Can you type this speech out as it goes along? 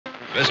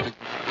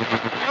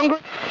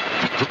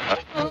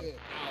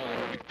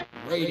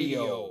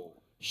Radio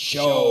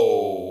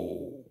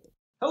Show.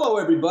 Hello,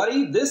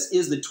 everybody. This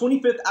is the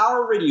 25th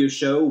Hour Radio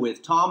Show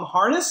with Tom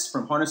Harness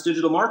from Harness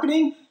Digital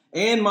Marketing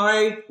and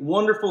my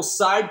wonderful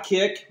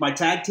sidekick, my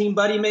tag team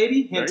buddy,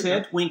 maybe. Hint,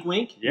 hint, wink,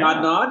 wink,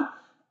 nod, nod.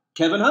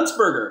 Kevin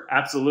Huntsberger.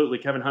 Absolutely.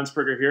 Kevin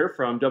Huntsberger here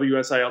from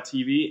WSIL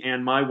TV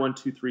and My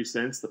 123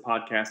 Cents, the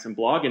podcast and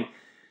blog. And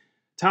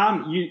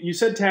Tom, you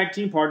said tag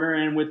team partner,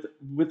 and with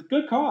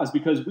good cause,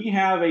 because we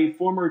have a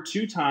former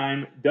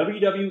two-time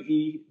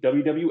WWE,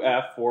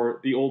 WWF, for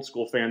the old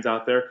school fans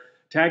out there,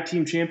 tag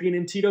team champion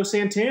in Tito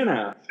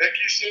Santana. Thank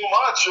you so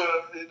much.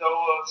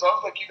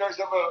 Sounds like you guys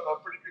have a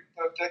pretty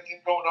good tag team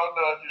going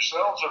on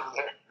yourselves over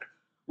there.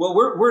 Well,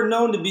 we're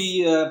known to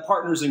be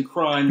partners in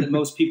crime. That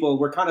most people,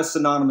 we're kind of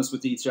synonymous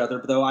with each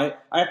other. Though I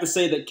have to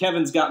say that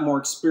Kevin's got more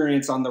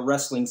experience on the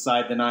wrestling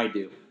side than I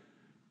do.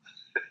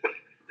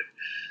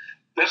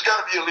 There's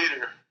got to be a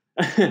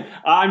leader.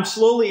 I'm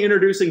slowly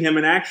introducing him,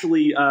 and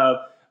actually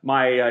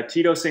my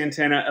Tito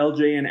Santana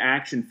LJN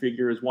action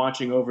figure is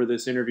watching over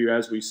this interview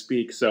as we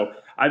speak. So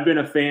I've been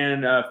a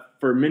fan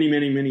for many,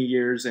 many, many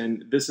years,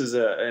 and this is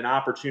an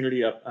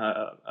opportunity,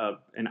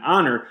 an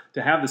honor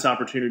to have this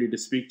opportunity to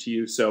speak to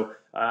you. So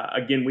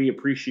again, we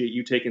appreciate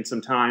you taking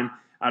some time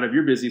out of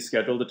your busy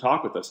schedule to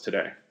talk with us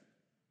today.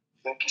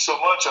 Thank you so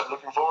much. I'm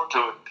looking forward to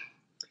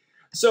it.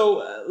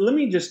 So let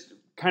me just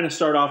kind of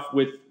start off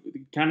with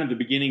kind of the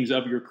beginnings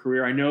of your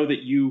career. I know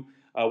that you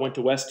went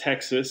to West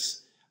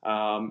Texas,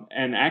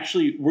 and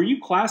actually, were you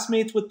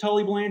classmates with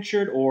Tully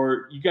Blanchard,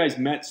 or you guys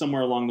met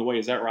somewhere along the way?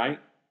 Is that right?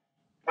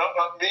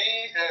 Me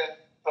and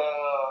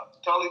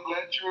Tully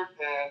Blanchard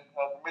and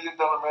the $1 Million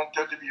Man,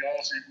 Ted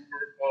DiBiase, we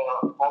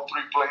were all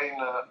three playing,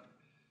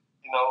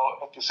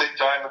 at the same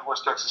time at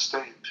West Texas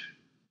State.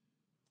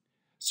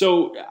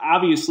 So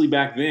obviously,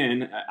 back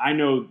then, I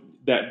know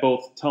that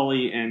both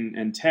Tully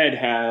and Ted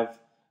have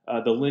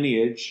the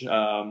lineage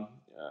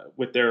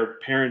with their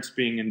parents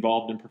being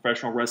involved in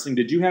professional wrestling.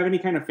 Did you have any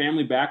kind of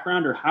family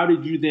background, or how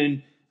did you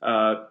then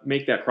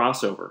make that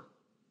crossover?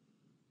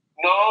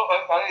 No,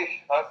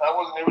 I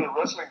wasn't even a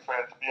wrestling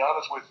fan, to be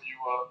honest with you.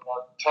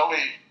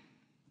 Tully,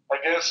 I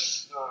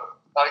guess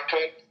I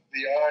caught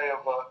the eye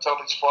of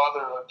Tully's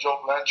father, Joe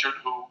Blanchard,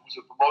 who was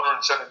a promoter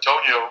in San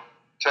Antonio,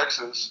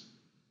 Texas.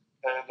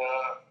 And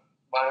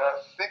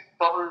I think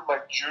probably my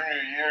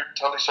junior year,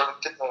 Tully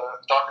started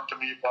talking to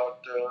me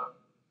about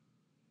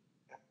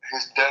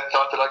his dad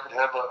thought that I could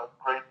have a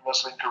great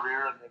wrestling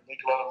career and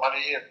make a lot of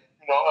money. And,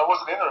 I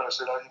wasn't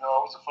interested. I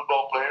was a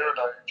football player, and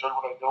I enjoyed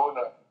what I do. And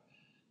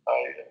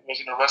I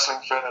wasn't a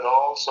wrestling fan at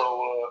all. So,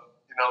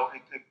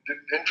 it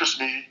didn't interest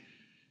me.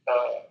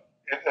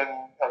 And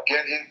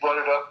again, he brought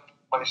it up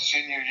my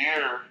senior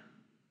year.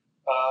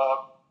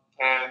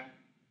 And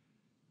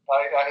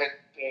I had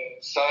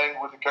signed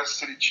with the Kansas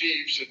City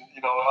Chiefs, and,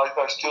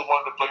 I still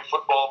wanted to play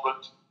football.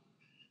 But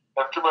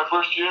after my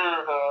first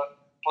year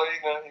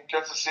playing in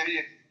Kansas City,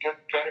 it got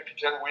kind of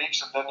 10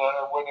 weeks, and then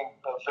I went and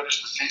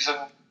finished the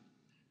season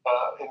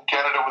in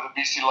Canada with the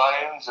BC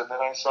Lions, and then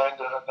I signed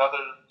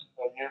another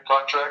year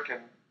contract,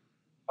 and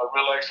I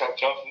realized how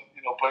tough,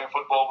 playing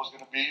football was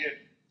going to be, and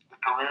the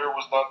career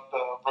was not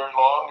very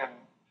long, and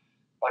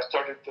I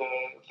started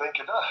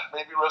thinking,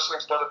 maybe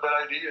wrestling's not a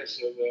bad idea.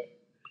 So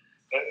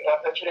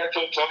that's what I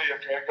told Tully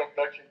after I got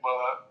back from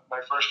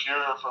my first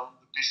year from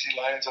the BC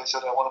Lions. I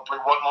said, I want to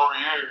play one more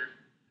year,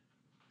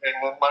 and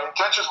then my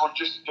intentions were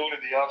just to do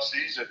it in the off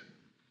season.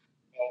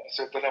 I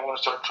said, then I want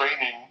to start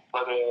training,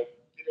 but I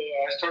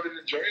started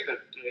enjoying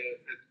it.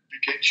 It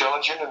became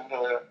challenging, and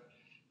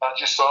I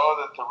just saw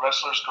that the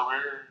wrestler's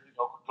career,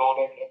 could go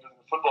on than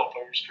the football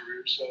player's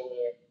career. So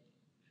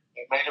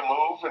I made a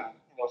move, and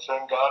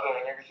thank God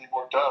everything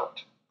worked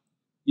out.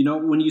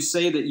 When you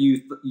say that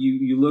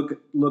you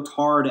looked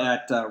hard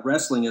at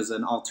wrestling as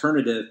an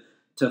alternative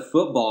to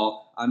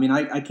football, I mean,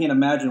 I can't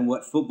imagine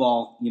what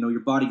football, your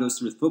body goes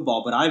through with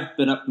football, but I've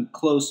been up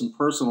close and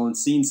personal and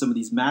seen some of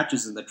these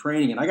matches in the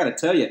training, and I got to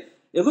tell you,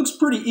 it looks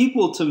pretty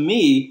equal to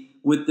me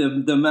with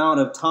the amount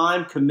of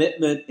time,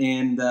 commitment,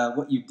 and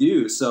what you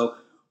do. So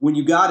when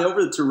you got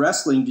over to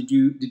wrestling, did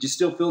you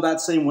still feel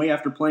that same way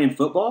after playing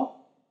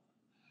football?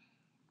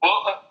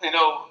 Well,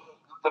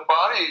 the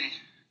body,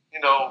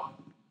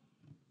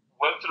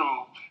 went through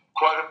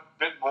quite a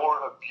bit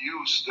more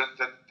abuse than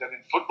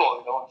in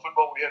football. In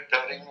football we had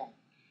padding, and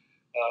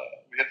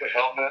we had the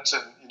helmets,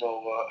 and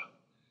people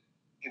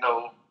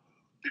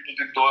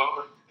didn't go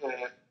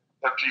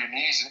up to your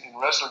knees in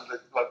wrestling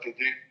like they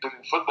did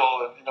in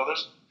football. And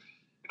there's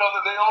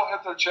they all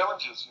had their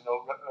challenges.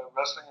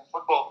 Wrestling and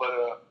football, but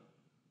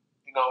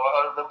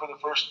I remember the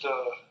first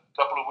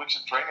couple of weeks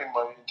of training,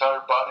 my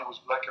entire body was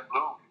black and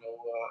blue.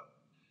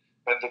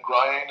 And the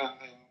grind, and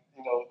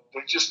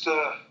they just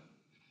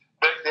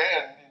back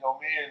then,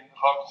 me and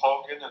Hulk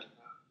Hogan and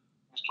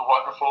Mr.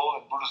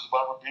 Wonderful and Brutus the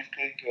Barber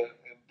Beefcake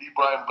and B.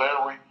 Brian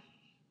Blair, we were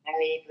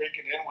all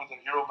breaking in with the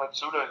Hiro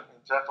Matsuda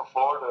in Tampa,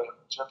 Florida,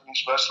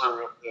 Japanese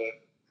wrestler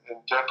in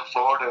Tampa,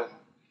 Florida, and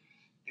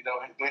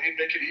they didn't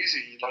make it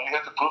easy. You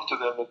had to prove to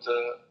them that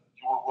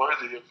you were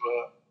worthy of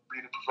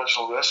being a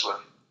professional wrestler.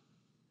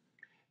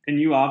 And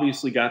you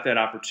obviously got that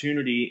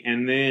opportunity,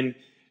 and then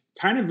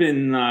kind of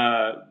in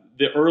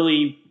the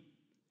early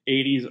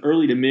 80s,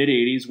 early to mid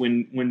 80s,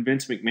 when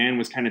Vince McMahon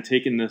was kind of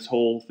taking this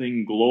whole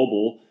thing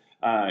global,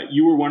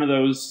 you were one of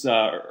those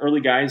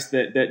early guys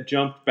that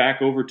jumped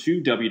back over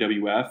to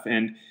WWF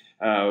and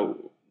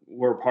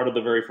were part of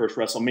the very first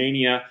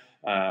WrestleMania,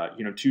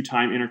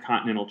 two-time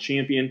Intercontinental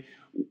champion.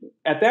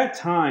 At that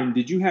time,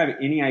 did you have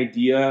any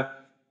idea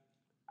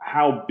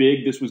how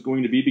big this was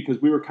going to be? Because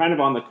we were kind of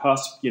on the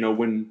cusp,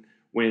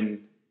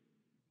 when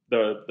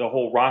the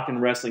whole rock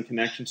and wrestling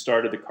connection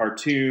started, the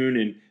cartoon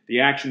and the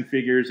action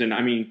figures, and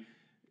I mean,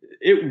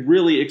 it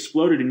really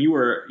exploded, and you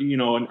were,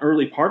 an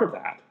early part of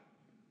that.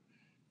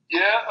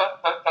 Yeah,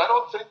 I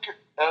don't think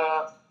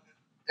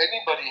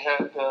anybody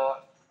had,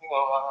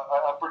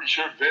 I'm pretty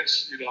sure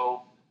Vince,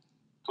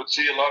 could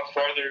see a lot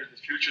farther in the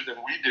future than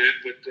we did,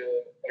 but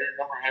I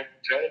remember him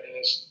telling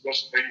us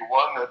WrestleMania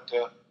 1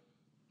 that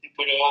he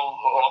put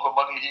all the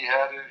money he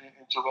had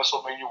into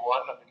WrestleMania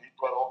 1. I mean, he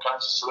brought all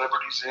kinds of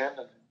celebrities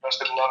in and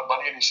invested a lot of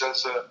money, and he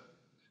says,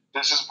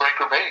 this is break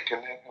or make.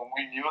 And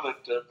we knew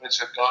that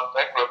Vince had gone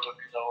bankrupt,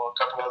 a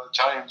couple other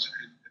times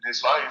in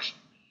his life.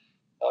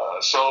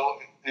 So,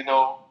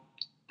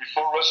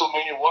 before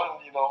WrestleMania 1,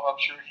 I'm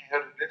sure he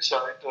had an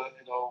insight,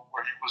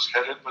 where he was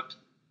headed, but,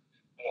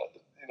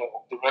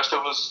 the rest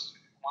of us,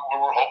 we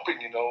were hoping,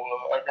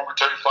 I remember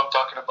Terry Funk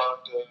talking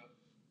about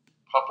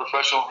how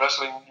professional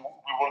wrestling,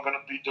 we weren't going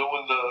to be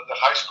doing the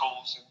high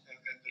schools and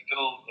the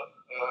little,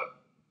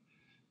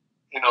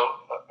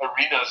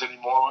 arenas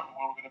anymore. We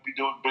were going to be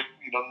doing big,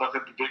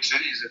 nothing but big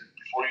cities. And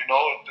before you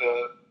know it,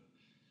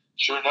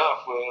 sure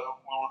enough, we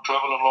were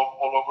traveling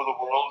all over the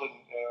world,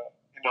 and,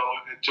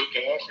 it took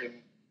off.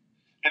 And,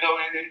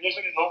 it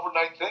wasn't an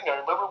overnight thing. I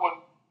remember when,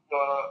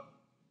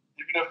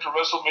 even after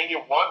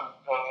WrestleMania 1,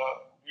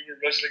 we were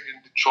wrestling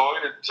in Detroit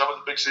and some of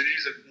the big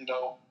cities, and,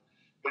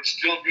 it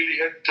still really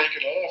hadn't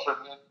taken off.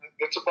 And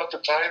that's about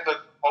the time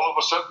that all of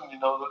a sudden,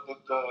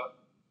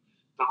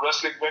 the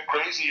wrestling went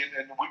crazy,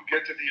 and we'd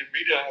get to the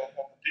arena,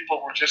 and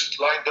people were just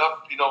lined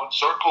up, in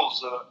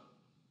circles,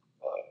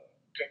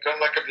 kind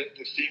of like at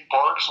the theme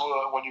parks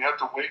when you have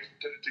to wait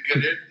to get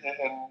in,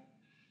 and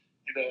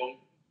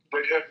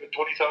they'd have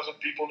 20,000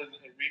 people in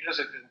arenas,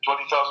 and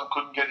 20,000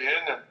 couldn't get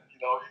in, and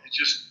it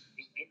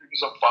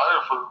was on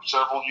fire for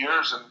several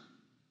years, and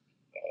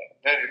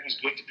man, it was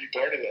good to be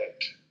part of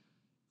that.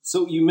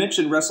 So you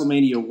mentioned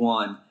WrestleMania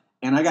 1,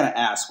 and I got to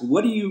ask,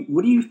 what do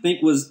you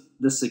think was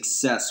the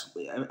success?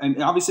 I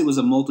mean, obviously, it was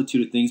a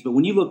multitude of things, but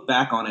when you look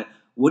back on it,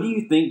 what do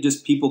you think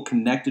just people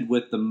connected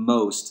with the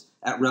most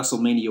at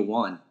WrestleMania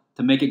 1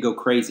 to make it go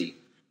crazy?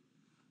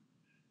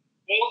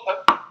 Well,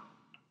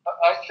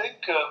 I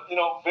think,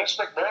 Vince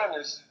McMahon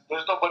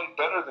there's nobody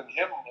better than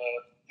him,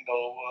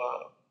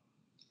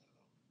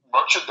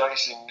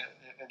 merchandising,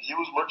 and he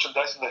was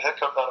merchandising the heck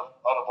out of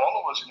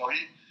all of us.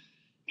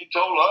 He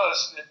told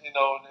us, and we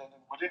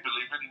didn't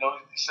believe it.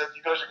 He said,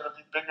 "You guys are going to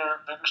be bigger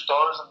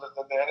stars than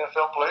the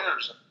NFL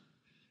players."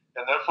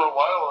 And there for a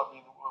while, I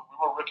mean, we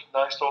were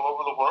recognized all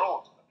over the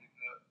world. I mean,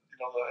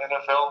 the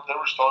NFL, they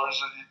were stars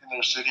in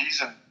their cities,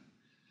 and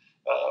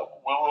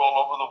we were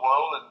all over the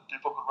world, and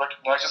people could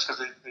recognize us because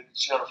they could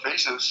see our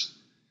faces.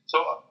 So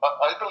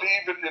I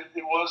believe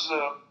it was,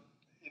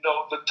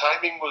 the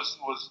timing was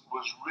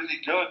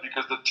really good,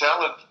 because the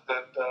talent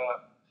that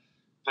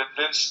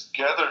Vince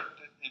gathered,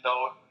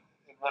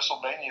 in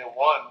WrestleMania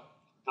 1,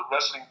 the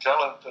wrestling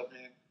talent. I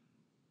mean,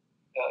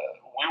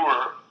 we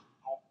were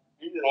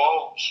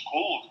all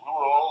schooled.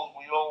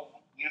 We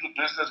all knew the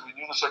business. We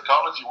knew the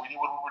psychology. We knew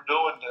what we were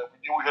doing. We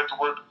knew we had to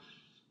work.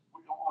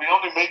 We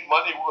only made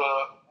money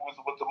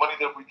with the money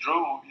that we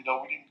drew. We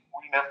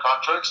didn't have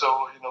contracts,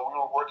 so we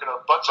were working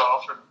our butts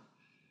off, and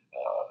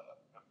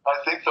I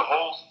think the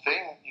whole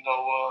thing,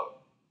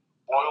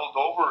 boiled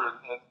over,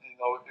 and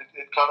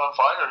it caught on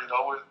fire.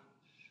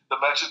 The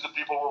matches that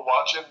people were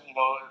watching,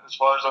 as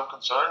far as I'm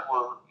concerned,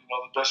 were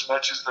the best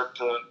matches that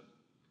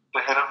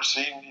they had ever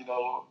seen.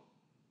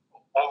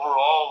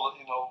 Overall,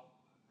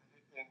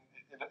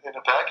 in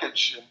a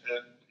package, and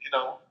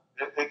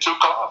it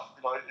took off.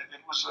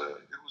 It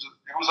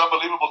was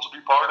unbelievable to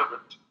be part of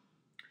it.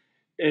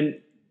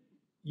 And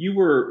you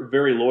were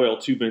very loyal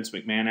to Vince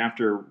McMahon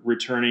after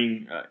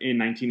returning in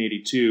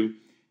 1982.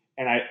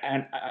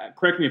 And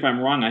correct me if I'm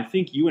wrong, I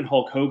think you and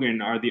Hulk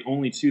Hogan are the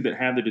only two that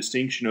have the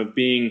distinction of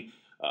being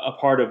a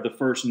part of the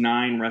first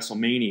 9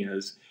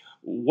 WrestleManias.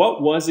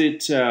 What was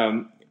it,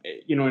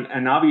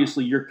 and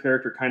obviously your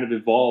character kind of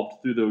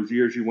evolved through those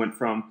years. You went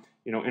from,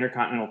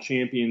 Intercontinental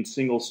Champion,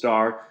 single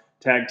star,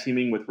 tag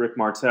teaming with Rick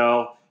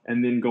Martel,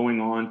 and then going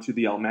on to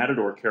the El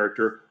Matador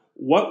character.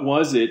 What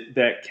was it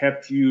that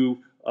kept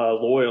you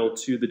loyal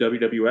to the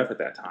WWF at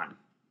that time?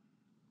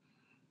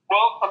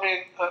 Well, I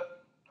mean,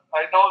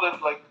 I know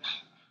that, like,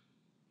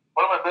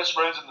 one of my best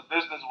friends in the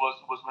business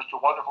was Mr.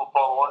 Wonderful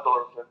Paul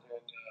Orndorff, and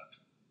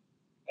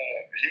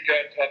he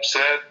got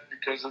upset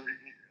because of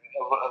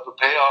the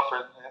payoff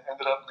and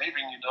ended up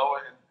leaving. And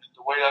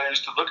the way I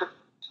used to look at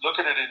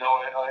it,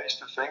 I used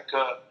to think,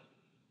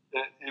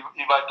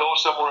 if I go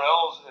somewhere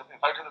else, if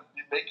I'm going to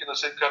be making the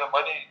same kind of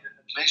money,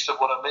 at least of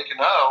what I'm making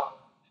now,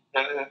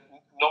 and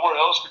nowhere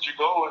else could you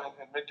go and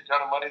make the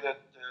kind of money that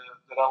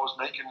I was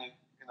making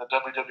in the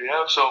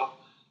WWF. So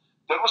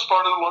that was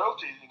part of the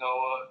loyalty.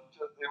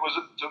 It was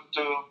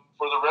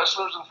for the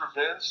wrestlers and for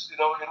Vince. It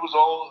was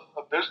all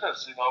a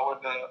business. And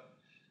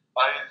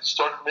I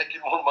started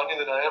making more money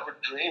than I ever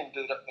dreamed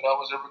that I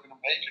was ever going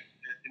to make.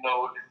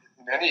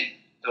 In any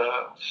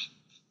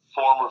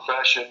form or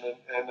fashion,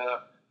 and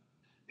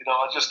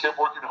I just kept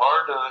working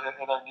hard,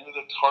 and I knew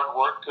that hard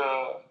work.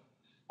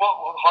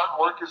 Hard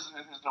work is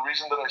the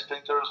reason that I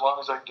stayed there as long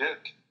as I did.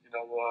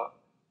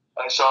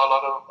 I saw a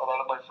lot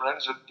of my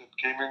friends that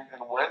came in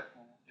and went,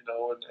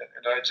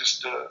 and I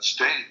just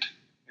stayed.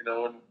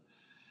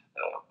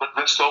 But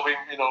Vince told me,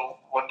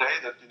 one day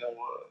that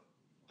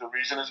the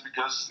reason is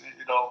because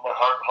my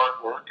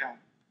hard work, and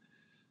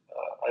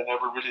I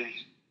never really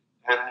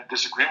had any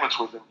disagreements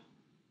with him.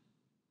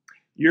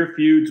 Your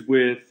feuds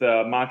with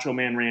Macho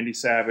Man Randy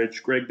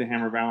Savage, Greg the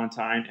Hammer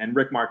Valentine, and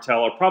Rick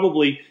Martel are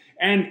probably,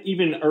 and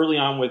even early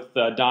on with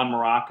Don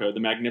Muraco, the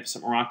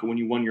Magnificent Muraco, when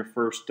you won your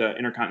first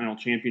Intercontinental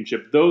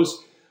Championship,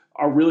 those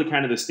are really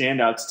kind of the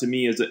standouts to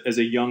me as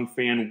a young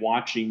fan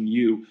watching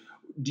you.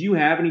 Do you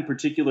have any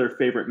particular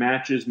favorite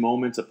matches,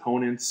 moments,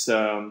 opponents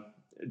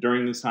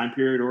during this time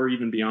period or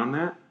even beyond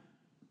that?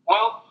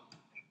 Well,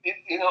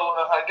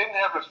 I didn't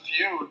have a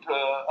feud.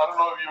 I don't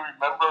know if you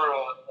remember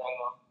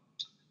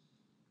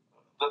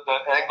the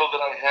angle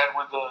that I had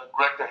with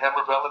Greg the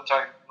Hammer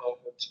Valentine.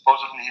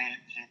 Supposedly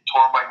he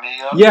tore my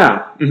knee up.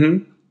 Yeah.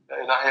 Mm-hmm.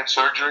 And I had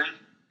surgery.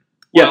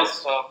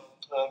 Yes. Well,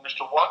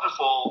 Mr.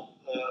 Wonderful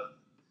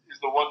is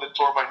the one that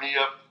tore my knee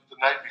up the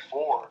night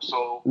before.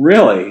 So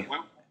really?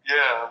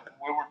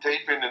 We were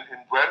taping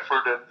in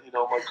Brantford, and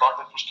my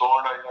cartilage was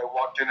torn. I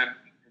walked in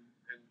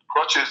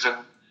crutches,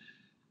 and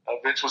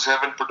Vince was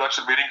having a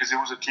production meeting because it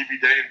was a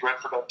TV day in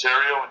Brantford,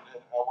 Ontario, and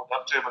I went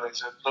up to him and I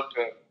said, "Look,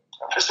 I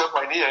messed up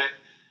my knee.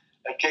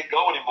 I can't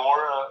go anymore.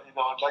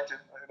 I'd like to."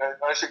 And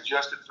I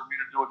suggested for me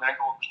to do an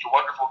angle with Mr.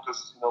 Wonderful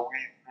because we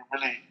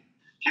really,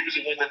 he was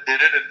the one that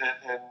did it,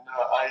 and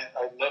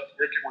I loved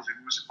working with him.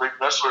 He was a great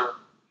wrestler.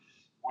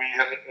 We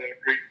had a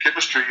great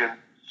chemistry, and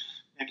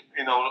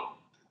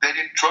they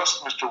didn't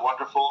trust Mr.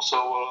 Wonderful,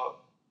 so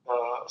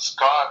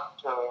Scott,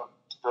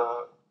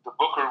 the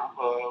booker,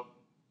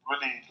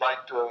 really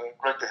liked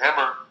Greg the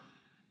Hammer.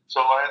 So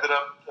I ended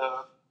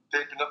up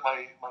taping up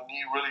my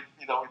knee really,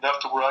 enough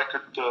to where I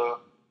could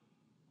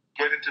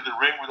get into the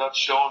ring without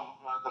showing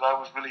that I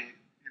was really,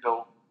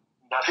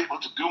 not able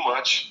to do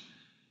much.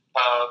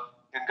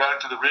 And got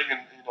into the ring, and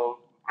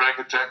Greg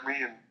attacked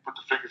me and put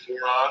the figure 4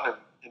 on,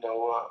 and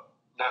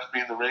left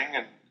me in the ring,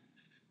 and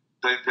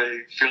they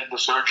filmed the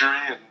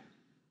surgery, and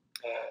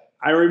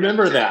I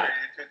remember that.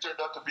 It turned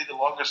out to be the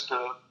longest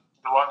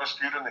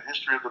feud in the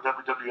history of the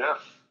WWF.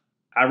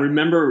 I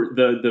remember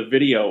the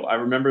video. I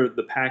remember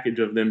the package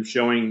of them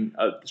showing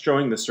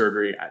the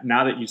surgery.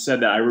 Now that you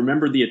said that, I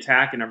remember the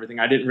attack and everything.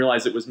 I didn't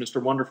realize it was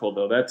Mr. Wonderful,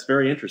 though. That's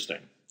very interesting.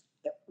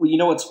 Well, you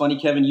know what's funny,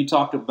 Kevin? You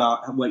talked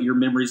about what your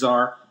memories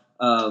are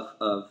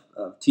of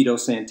Tito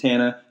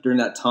Santana during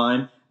that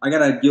time. I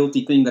got a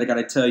guilty thing that I got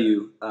to tell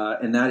you,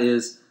 and that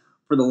is,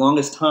 for the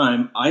longest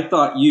time, I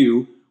thought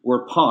you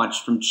were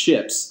Ponch from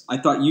Chips. I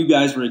thought you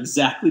guys were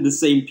exactly the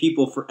same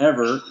people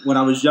forever when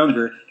I was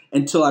younger,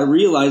 until I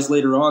realized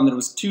later on that it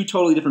was two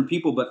totally different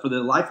people. But for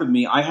the life of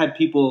me, I had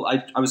people,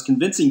 I was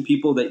convincing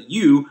people that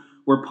you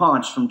were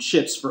Ponch from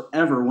Chips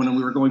forever when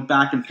we were going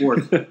back and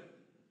forth. Well,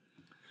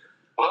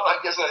 I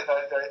guess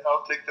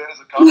I'll take that as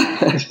a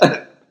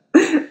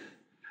compliment.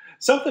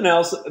 Something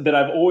else that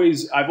I've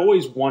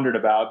always wondered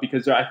about,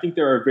 because I think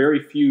there are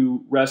very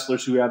few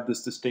wrestlers who have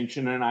this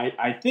distinction, and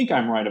I think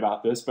I'm right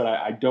about this, but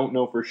I don't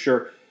know for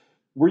sure.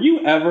 Were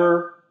you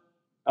ever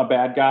a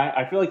bad guy?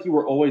 I feel like you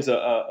were always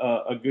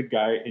a good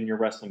guy in your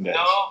wrestling days.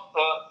 No,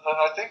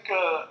 I think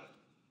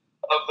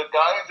of the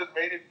guys that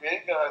made it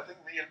big, I think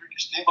me and Ricky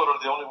Steamboat are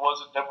the only ones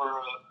that never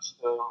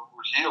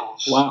were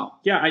heels. Wow.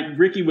 Yeah,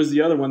 Ricky was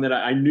the other one that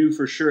I knew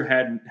for sure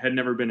had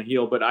never been a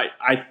heel, but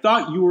I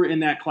thought you were in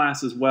that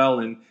class as well,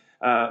 and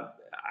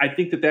I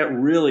think that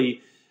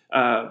really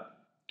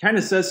kind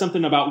of says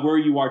something about where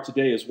you are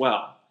today as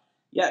well.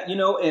 Yeah,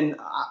 and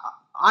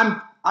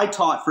I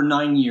taught for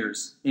 9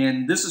 years,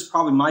 and this is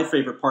probably my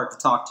favorite part to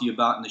talk to you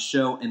about in the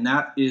show, and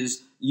that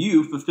is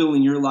you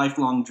fulfilling your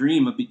lifelong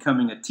dream of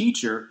becoming a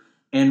teacher.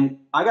 And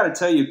I got to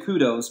tell you,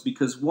 kudos,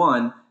 because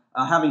one,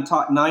 having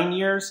taught 9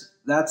 years,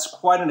 that's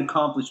quite an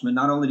accomplishment,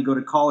 not only to go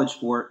to college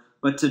for it,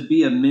 but to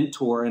be a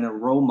mentor and a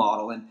role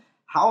model. And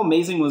how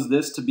amazing was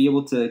this to be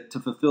able to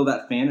fulfill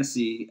that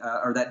fantasy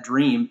or that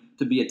dream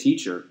to be a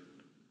teacher?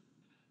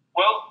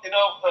 Well,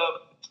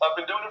 I've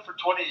been doing it for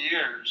 20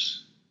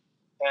 years.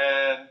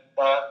 And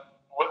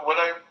when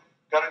I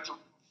got into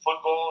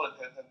football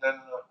and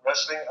then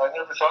wrestling, I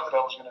never thought that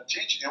I was going to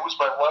teach. It was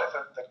my wife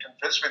that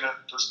convinced me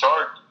to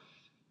start,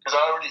 because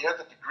I already had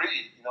the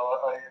degree.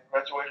 I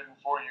graduated in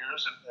 4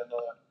 years.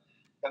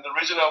 And the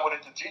reason I went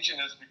into teaching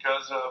is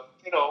because, I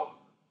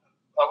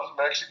was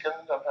Mexican,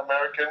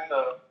 American,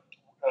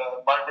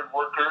 migrant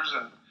workers,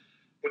 and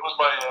it was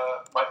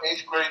my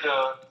 8th grade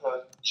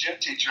gym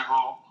teacher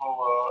who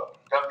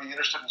got me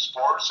interested in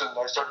sports, and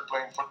I started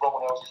playing football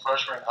when I was a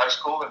freshman in high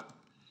school, and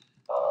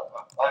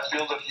I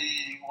feel that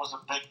he was a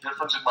big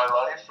difference in my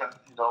life, and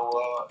he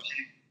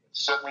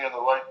set me on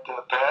the right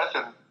path,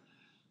 and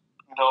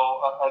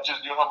I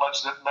just knew how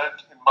much that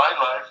meant in my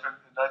life, and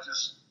I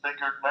just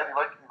figured, man,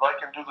 if I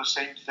can do the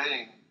same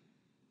thing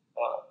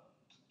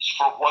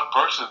for one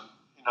person,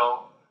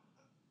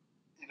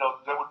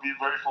 that would be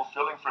very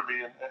fulfilling for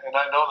me, and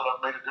I know that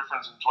I've made a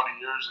difference in 20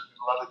 years in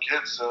a lot of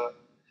kids.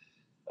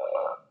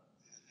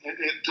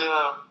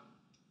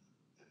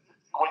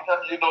 When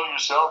you know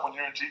yourself, when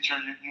you're a teacher,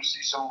 you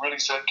see some really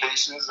sad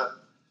cases, and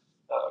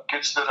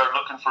kids that are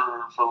looking for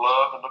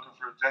love and looking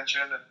for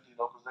attention, and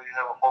because they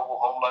have a horrible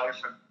home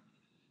life, and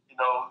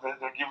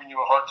they're giving you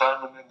a hard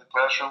time in the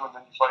classroom, and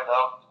then you find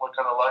out what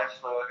kind of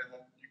life, and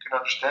then you can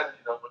understand,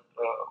 what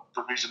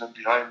the reasoning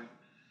behind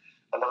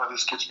a lot of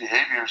these kids'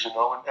 behaviors, a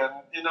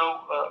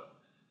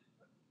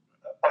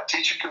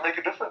teacher can make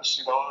a difference.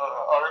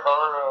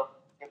 Our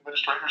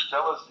administrators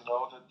tell us, that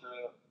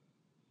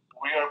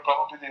we are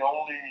probably the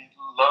only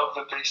love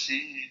that they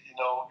see, in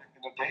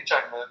the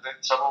daytime.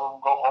 That some of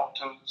them go home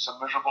to some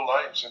miserable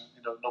lives, and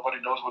nobody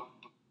knows what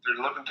they're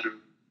living through.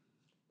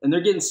 And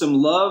they're getting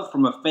some love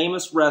from a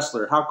famous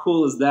wrestler. How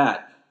cool is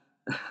that?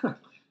 I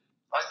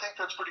think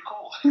that's pretty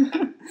cool.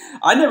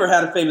 I never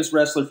had a famous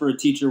wrestler for a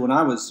teacher when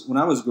I was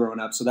growing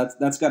up, so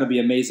that's got to be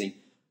amazing.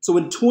 So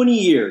in 20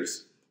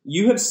 years,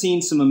 you have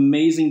seen some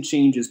amazing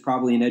changes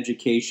probably in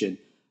education.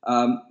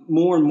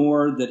 More and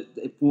more that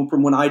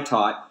from when I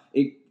taught,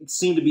 it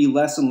seemed to be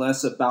less and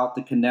less about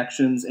the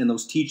connections and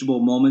those teachable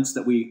moments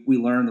that we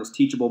learn, those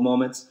teachable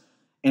moments,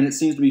 and it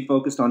seems to be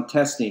focused on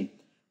testing.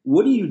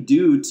 What do you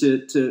do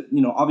to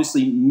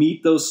obviously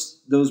meet those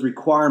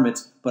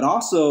requirements, but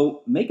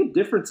also make a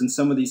difference in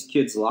some of these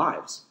kids'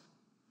 lives?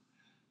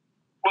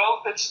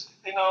 Well, it's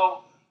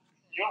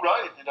you're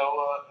right. I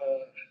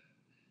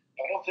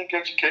don't think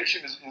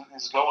education is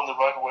going the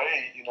right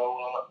way.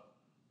 All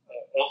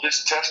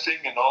this testing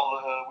and all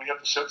we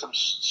have to set some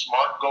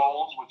SMART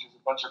goals, which is a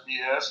bunch of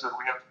BS that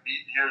we have to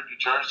meet here in New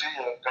Jersey.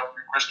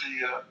 Governor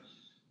Christie,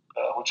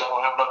 which I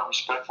don't have a lot of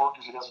respect for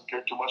because he doesn't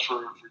care too much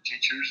for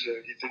teachers.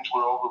 He thinks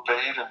we're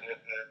overpaid and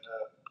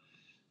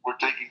we're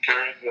taking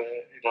care of,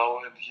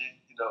 and he,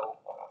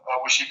 I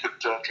wish he could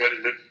try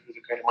to live with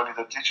the kind of money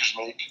that teachers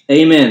make.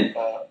 Amen.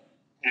 But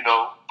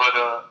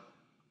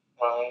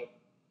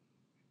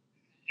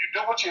you do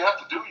what you have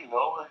to do,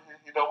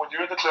 when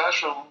you're in the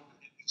classroom,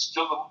 it's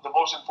still the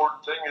most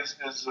important thing is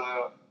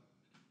are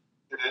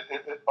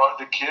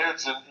the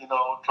kids, and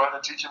trying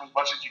to teach them as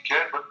much as you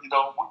can. But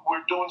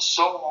we're doing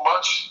so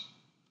much,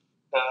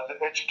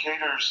 the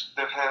educators,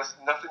 that has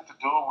nothing to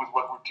do with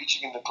what we're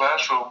teaching in the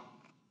classroom.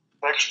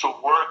 Extra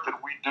work that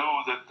we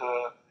do that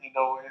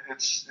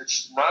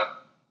it's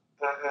not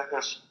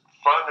as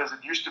fun as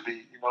it used to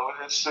be.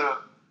 It's a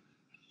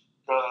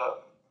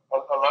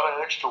lot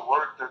of extra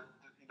work that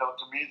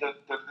to me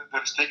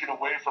that's taken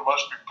away from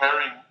us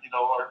preparing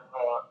our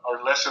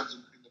lessons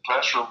in the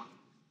classroom.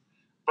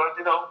 But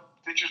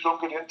teachers don't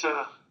get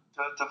into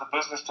the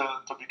business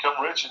to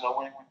become rich. We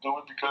do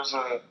it because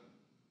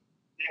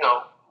we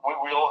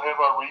all have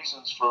our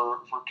reasons for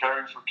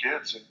caring for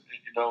kids, and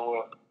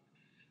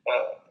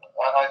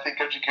I think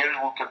educators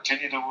will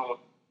continue to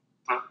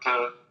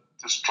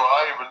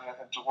strive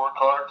and to work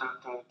hard to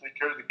take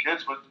care of the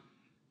kids, but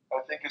I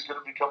think it's going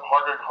to become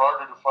harder and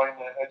harder to find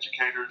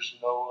educators.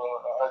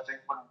 I think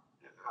when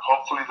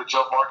hopefully the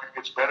job market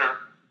gets better,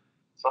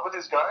 some of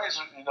these guys,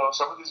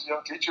 some of these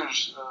young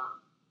teachers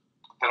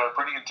that are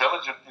pretty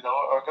intelligent,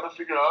 are going to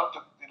figure out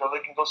that they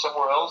can go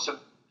somewhere else and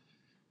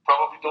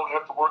probably don't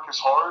have to work as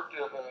hard,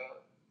 and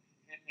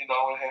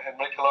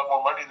make a lot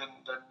more money than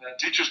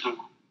teachers do.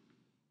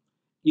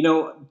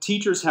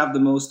 Teachers have the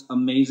most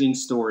amazing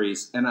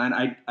stories, and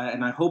I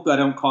hope I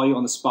don't call you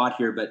on the spot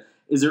here, but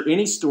is there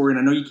any story, and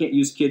I know you can't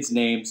use kids'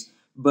 names,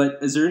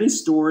 but is there any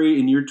story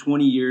in your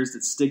 20 years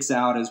that sticks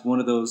out as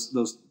one of those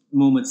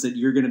moments that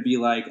you're going to be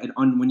like,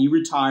 when you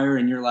retire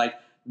and you're like,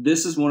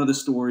 this is one of the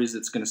stories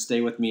that's going to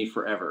stay with me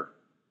forever?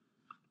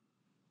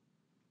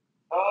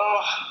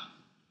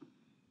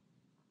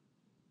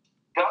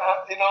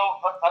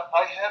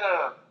 I had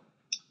a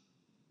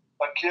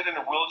kid in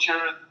a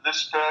wheelchair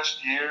this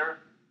past year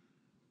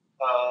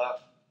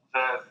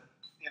that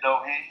he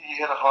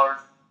had a hard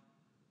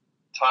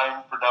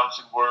time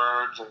pronouncing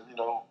words, and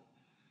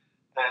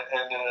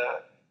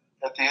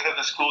at the end of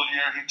the school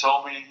year, he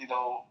told me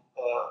how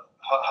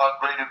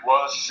great it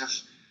was. He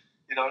says,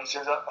 in his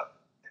way, I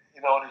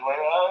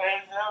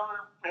had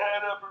never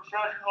had a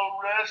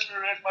professional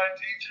wrestler as my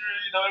teacher.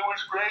 It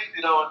was great.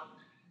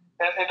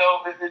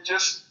 And it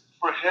just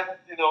for him,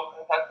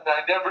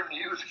 I never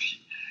knew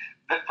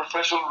that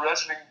professional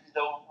wrestling,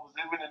 was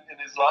even in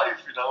his life.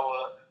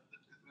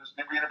 Was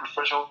being a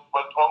professional,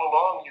 but all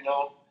along, he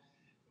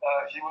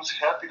was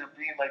happy to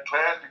be in my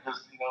class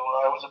because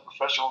I was a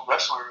professional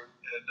wrestler, and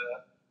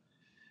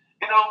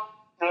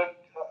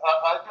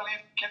I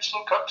believe kids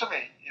look up to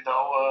me.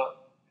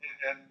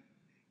 and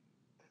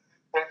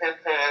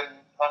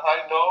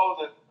I know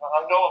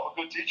I'm a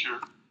good teacher,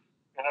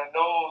 and I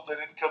know that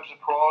it comes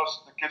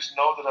across. The kids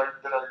know that I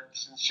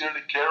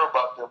sincerely care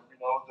about them. You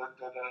know that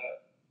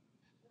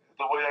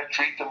the way I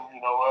treat them.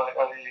 You know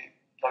I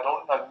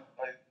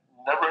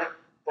never had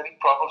any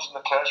problems in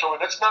the classroom,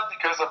 and it's not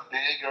because I'm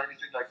big or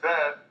anything like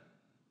that.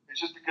 It's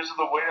just because of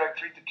the way I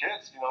treat the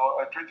kids. You know,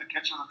 I treat the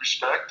kids with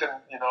respect, and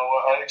you know,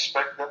 I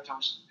expect them to,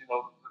 you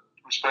know,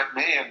 respect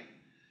me, and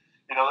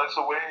you know, that's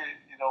the way,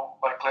 you know,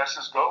 my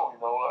classes go. You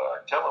know,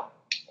 I tell them,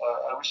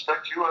 I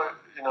respect you.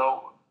 You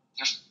know,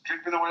 just treat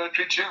me the way I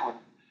treat you, and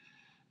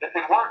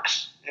it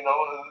works. You know,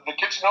 the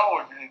kids know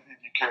if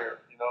you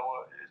care. You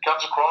know, it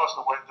comes across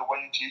the way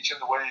you teach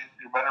and the way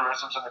your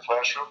mannerisms in the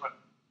classroom, and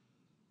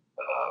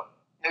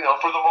you know,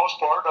 for the most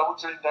part, I would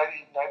say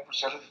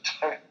 99% of the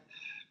time,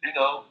 you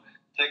know,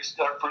 things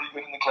are pretty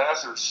good in the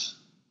classes.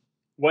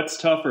 What's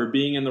tougher,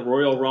 being in the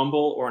Royal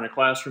Rumble or in a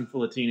classroom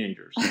full of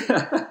teenagers?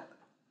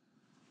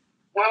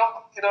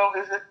 Well, you know,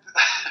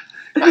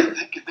 I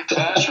think in the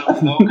classroom,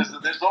 you know, because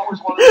there's always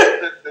one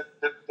that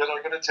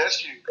are going to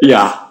test you.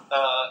 Yeah.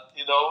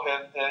 You know,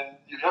 and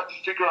you have to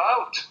figure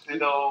out, you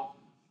know.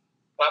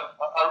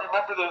 I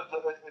remember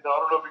you know, I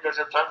don't know if you guys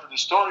have time for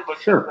this story, but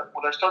sure.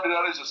 When I started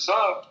out as a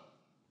sub,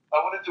 I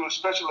went into a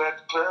special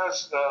ed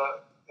class.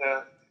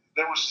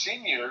 There were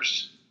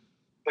seniors.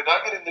 And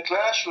I get in the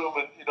classroom,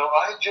 and you know,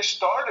 I had just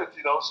started,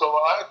 you know, so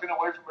I had been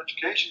away from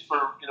education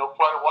for, you know,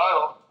 quite a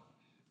while.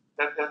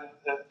 And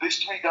these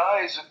three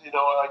guys, you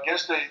know, I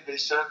guess they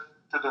said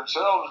to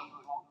themselves,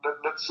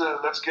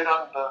 let's get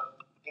on,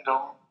 you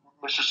know,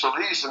 Mr.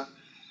 Solis, and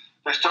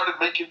they started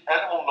making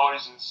animal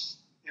noises,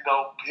 you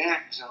know,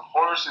 pigs and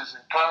horses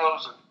and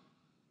cows, and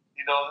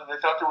you know, and they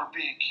thought they were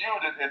being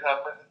cute, and I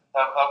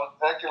was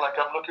acting like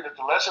I'm looking at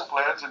the lesson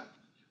plans, and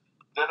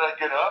then I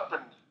get up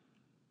and.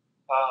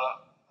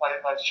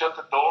 I shut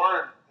the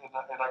door and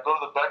I go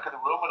to the back of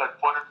the room and I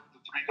pointed the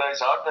three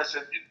guys out and I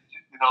said,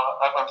 you know,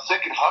 I'm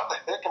thinking, how the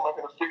heck am I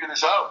going to figure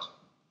this out?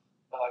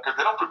 Because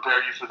they don't prepare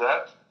you for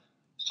that.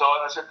 So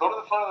I said, go to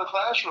the front of the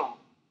classroom.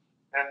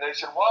 And they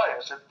said, why?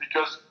 I said,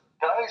 because,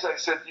 guys, I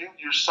said,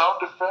 your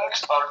sound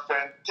effects are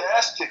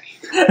fantastic.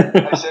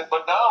 I said,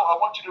 but now I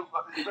want you to,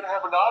 you're going to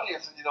have an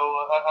audience, and, you know,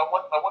 I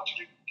want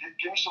you to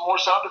give me some more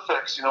sound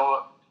effects, you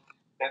know.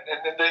 And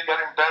then they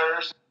got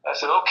embarrassed. I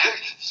said, okay,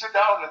 sit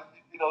down and,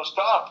 you know,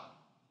 stop.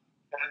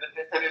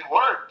 And it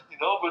worked, you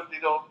know, but,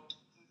 you know,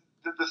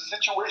 the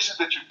situations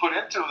that you put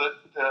into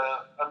that,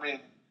 I mean,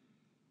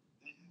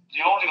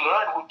 you only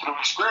learn through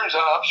experience.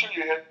 I'm sure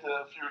you had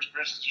a few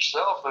experiences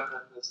yourself,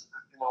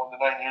 you know, in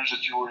the 9 years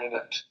that you were in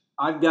it.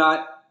 I've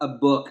got a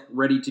book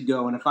ready to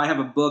go, and if I have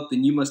a book,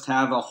 then you must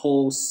have a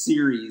whole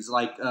series,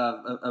 like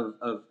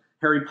of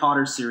Harry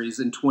Potter series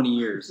in 20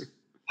 years.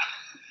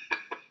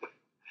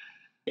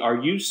 Are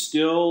you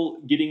still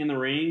getting in the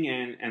ring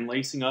and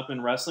lacing up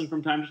in wrestling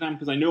from time to time?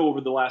 Because I know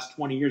over the last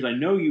 20 years, I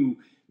know you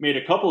made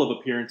a couple of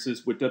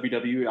appearances with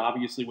WWE,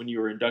 obviously when you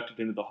were inducted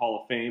into the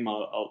Hall of Fame,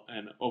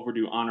 an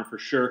overdue honor for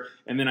sure.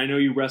 And then I know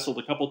you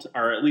wrestled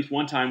or at least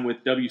one time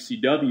with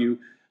WCW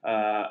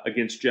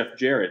against Jeff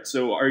Jarrett.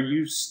 So are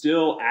you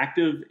still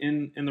active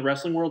in the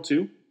wrestling world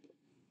too?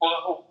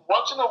 Well,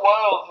 once in a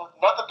while,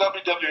 not the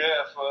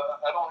WWF.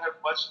 I don't have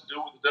much to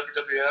do with the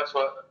WWF,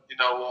 you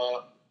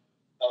know,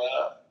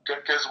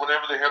 because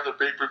whenever they have their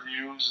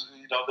pay-per-views,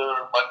 you know, there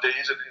are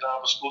Mondays, and you know,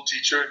 I'm a school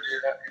teacher, and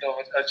you know,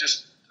 I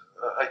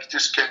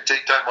just can't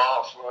take time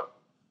off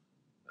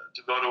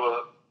to go to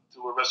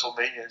a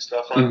WrestleMania and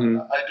stuff. Mm-hmm.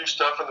 I do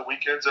stuff on the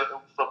weekends.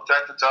 From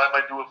time to time,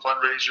 I do a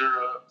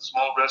fundraiser,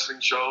 small wrestling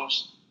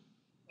shows,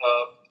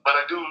 but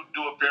I do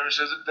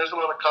appearances. There's a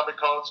lot of Comic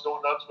Cons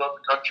going on throughout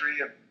the country,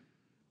 and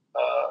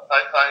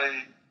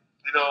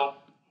you know,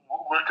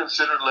 we're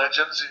considered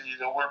legends. You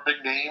know, we're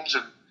big names,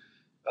 and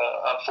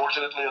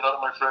unfortunately, a lot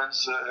of my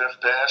friends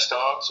have passed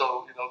on,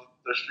 so you know,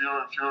 there's fewer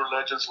and fewer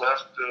legends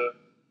left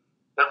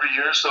every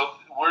year. So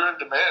we're in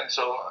demand.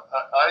 So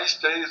I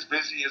stay as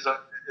busy as I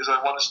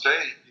want to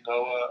stay. You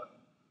know,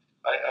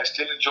 I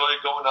still enjoy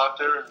going out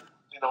there and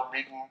you know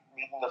meeting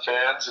the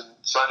fans and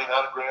signing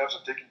autographs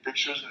and taking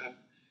pictures and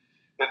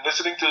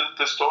listening to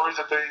the stories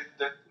that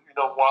you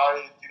know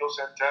why Tito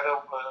Santana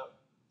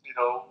you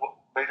know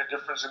made a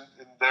difference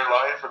in their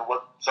life, and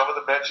what some of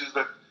the matches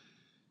that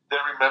they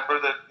remember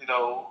that, you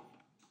know,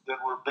 that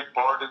were a big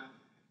part in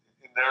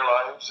their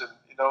lives. And,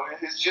 you know,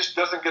 it just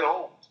doesn't get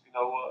old. You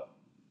know,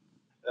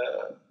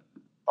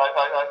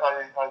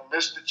 I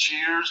miss the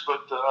cheers,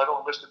 but I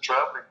don't miss the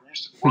traveling. We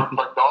used to work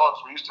like dogs.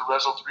 We used to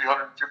wrestle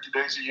 350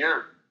 days a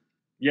year.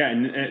 Yeah,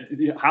 and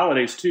the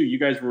holidays too. You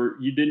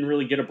didn't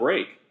really get a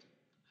break.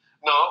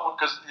 No,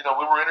 because, you know,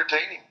 we were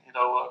entertaining. You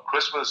know,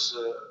 Christmas,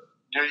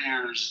 New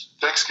Year's,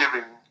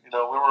 Thanksgiving. You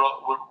know, we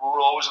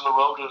were always on the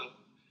road to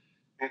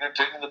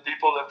entertaining the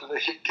people after they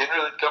eat dinner.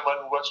 They'd come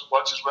out and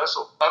watch us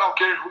wrestle. I don't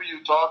care who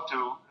you talk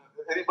to.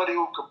 Anybody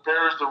who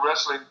compares the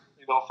wrestling,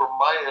 you know, from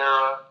my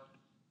era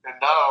and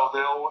now,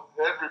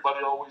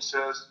 everybody always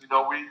says, you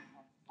know, we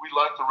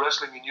like the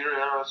wrestling in your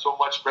era so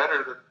much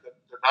better than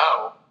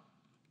now.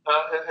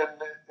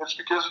 and it's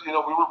because we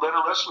were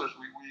better wrestlers.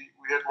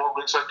 We had more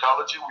ring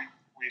psychology.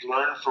 We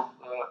learned from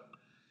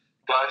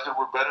guys that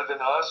were better than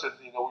us, and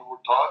we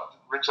were taught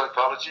ring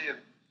psychology. And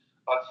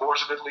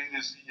unfortunately,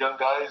 these young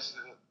guys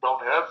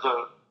don't have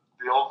the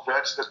old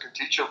vets that can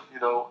teach them,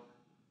 the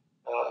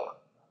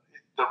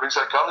ring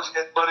psychology.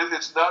 But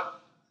it's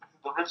not,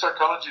 the ring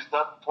psychology is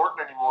not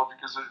important anymore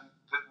because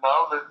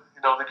now that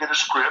they get a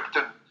script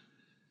and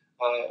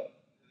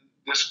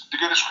they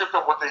get a script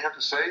on what they have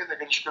to say, and they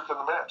get a script on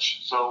the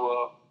match.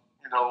 So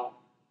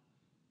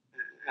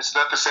it's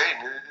not the same.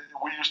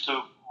 We used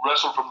to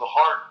wrestle from the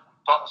heart,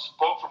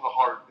 spoke from the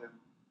heart, and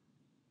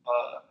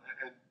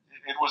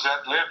it was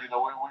ad lib.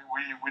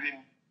 We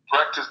didn't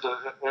practice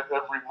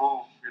every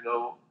move.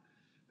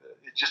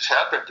 It just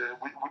happened.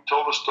 We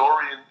told a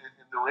story in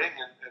the ring,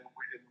 and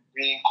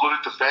we included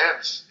the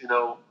fans.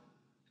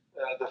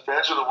 The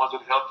fans are the ones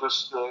that helped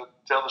us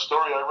tell the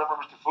story. I remember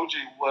Mr.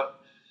 Fuji.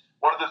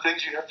 One of the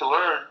things you have to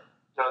learn,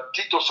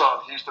 Tito San,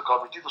 he used to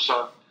call me Tito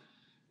San,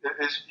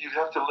 is you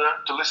have to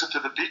learn to listen to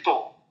the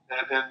people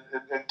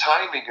and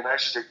timing. And I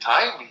used to say,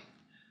 timing?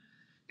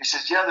 He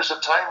says, yeah, there's a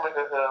time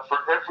for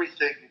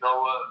everything.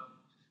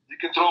 You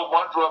can throw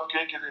one drop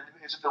kick, and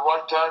it's at the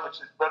right time. It's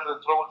better than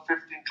throwing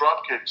 15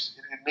 drop kicks.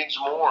 It means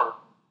more.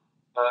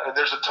 And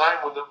there's a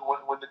time when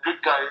the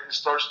good guy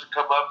starts to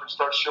come up and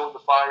starts showing the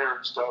fire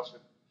and stuff.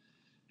 And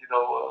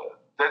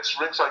that's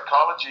ring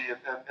psychology.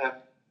 And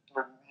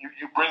when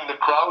you bring the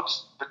crowd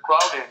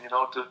in, you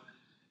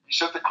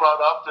set the crowd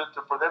up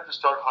for them to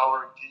start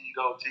hollering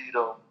Tito,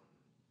 Tito.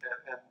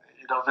 And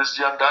these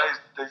young guys,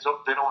 they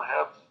don't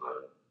have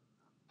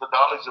the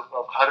knowledge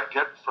of how to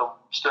get from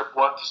step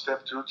 1 to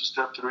step 2 to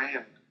step 3,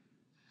 and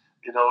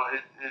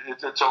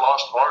it's a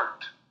lost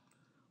art.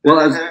 Well,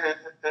 and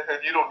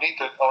you don't need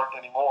that art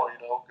anymore,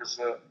 because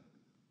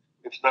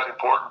it's not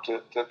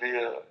important to be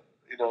a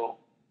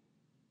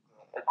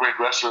great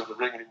wrestler in the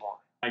ring anymore.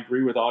 I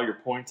agree with all your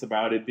points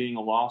about it being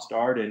a lost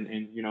art, and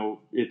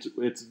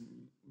it's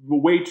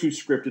way too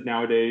scripted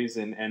nowadays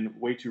and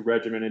way too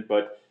regimented,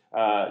 but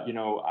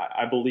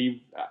I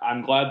believe,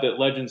 I'm glad that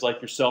legends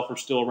like yourself are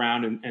still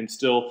around and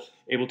still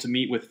able to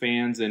meet with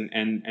fans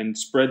and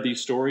spread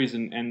these stories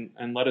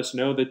and let us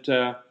know that,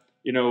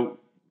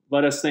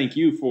 let us thank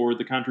you for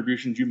the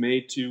contributions you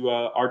made to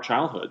our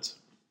childhoods.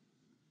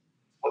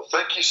 Well,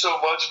 thank you so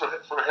much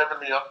for having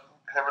me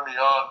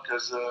on,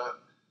 because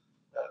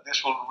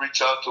this will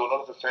reach out to a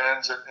lot of the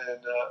fans, and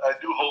I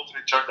do hope that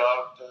it turned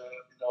out,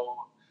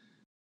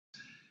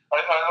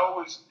 I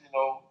always,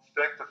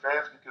 thank the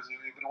fans, because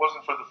if it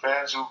wasn't for the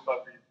fans who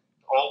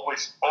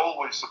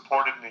always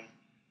supported me,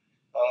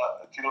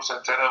 Tito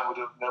Santana would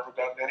have never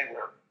gotten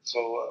anywhere.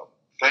 So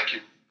thank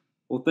you.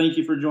 Well, thank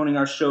you for joining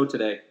our show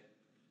today.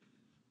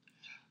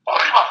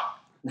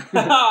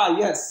 Arriba!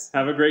 Yes.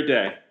 Have a great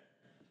day.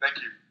 Thank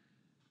you.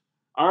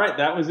 All right,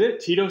 that was it.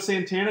 Tito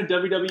Santana,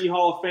 WWE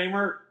Hall of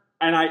Famer.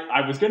 And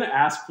I was going to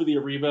ask for the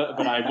Arriba,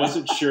 but I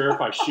wasn't sure if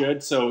I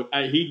should. So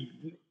he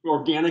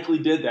organically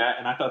did that,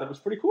 and I thought that was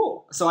pretty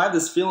cool. So I have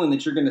this feeling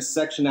that you're going to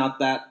section out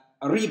that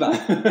Arriba,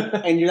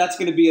 and that's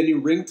going to be a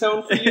new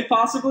ringtone for you,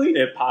 possibly?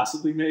 It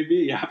possibly may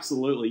be,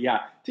 absolutely,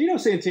 yeah. Tito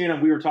Santana,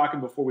 we were talking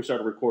before we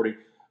started recording,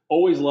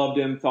 always loved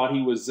him, thought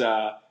he was,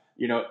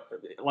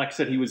 like I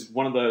said, he was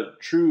one of the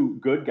true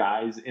good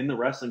guys in the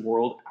wrestling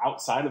world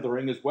outside of the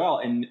ring as well,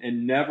 and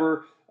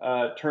never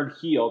turned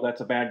heel.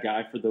 That's a bad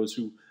guy for those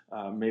who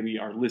maybe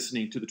are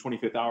listening to the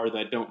 25th Hour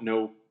that don't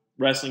know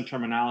wrestling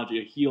terminology.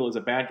 A heel is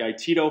a bad guy.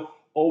 Tito,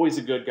 always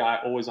a good guy,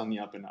 always on the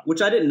up and up.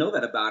 Which I didn't know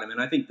that about him.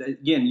 And I think that,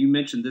 again, you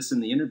mentioned this in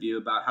the interview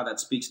about how that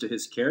speaks to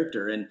his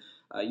character. And,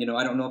 I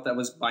don't know if that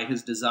was by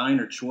his design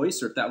or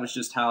choice, or if that was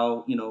just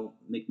how,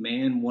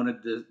 McMahon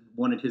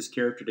wanted his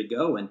character to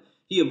go. And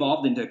he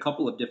evolved into a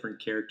couple of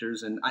different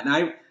characters. And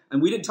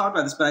we didn't talk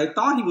about this, but I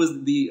thought he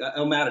was the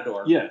El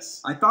Matador.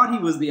 Yes. I thought he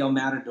was the El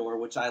Matador,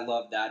 which I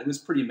loved that. It was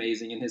pretty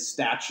amazing in his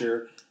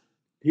stature.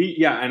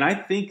 And I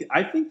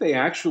think they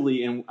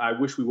actually, and I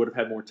wish we would have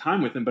had more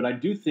time with him, but I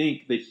do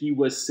think that he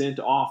was sent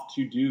off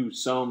to do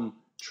some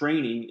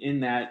training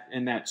in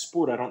that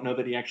sport. I don't know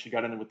that he actually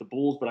got in there with the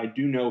Bulls, but I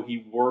do know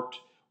he worked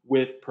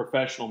with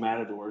professional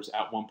matadors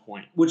at one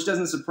point. Which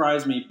doesn't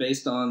surprise me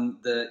based on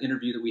the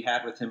interview that we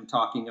had with him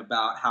talking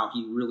about how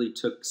he really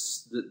took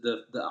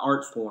the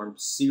art form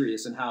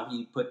serious and how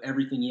he put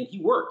everything in. He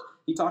worked.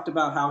 He talked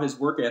about how his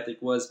work ethic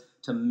was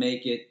to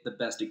make it the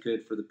best it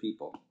could for the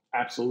people.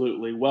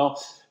 Absolutely.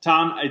 Well,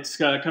 Tom, it's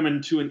coming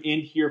to an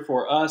end here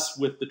for us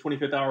with the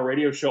 25th Hour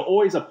Radio Show.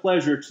 Always a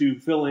pleasure to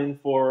fill in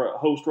for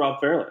host Rob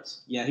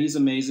Fairless. Yeah, he's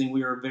amazing.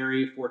 We are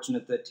very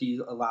fortunate that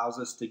he allows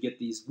us to get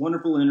these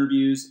wonderful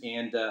interviews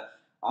and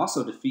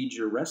also to feed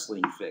your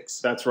wrestling fix.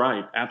 That's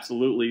right.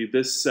 Absolutely.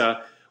 This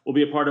will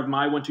be a part of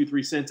my 1, 2,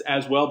 3 cents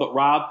as well. But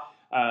Rob,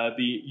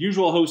 the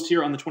usual host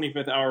here on the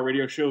 25th Hour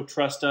Radio Show,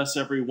 trust us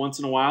every once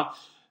in a while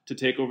to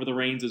take over the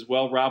reins as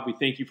well. Rob, we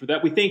thank you for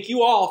that. We thank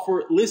you all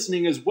for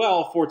listening as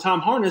well. For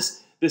Tom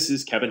Harness, this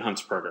is Kevin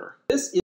Huntsberger. This is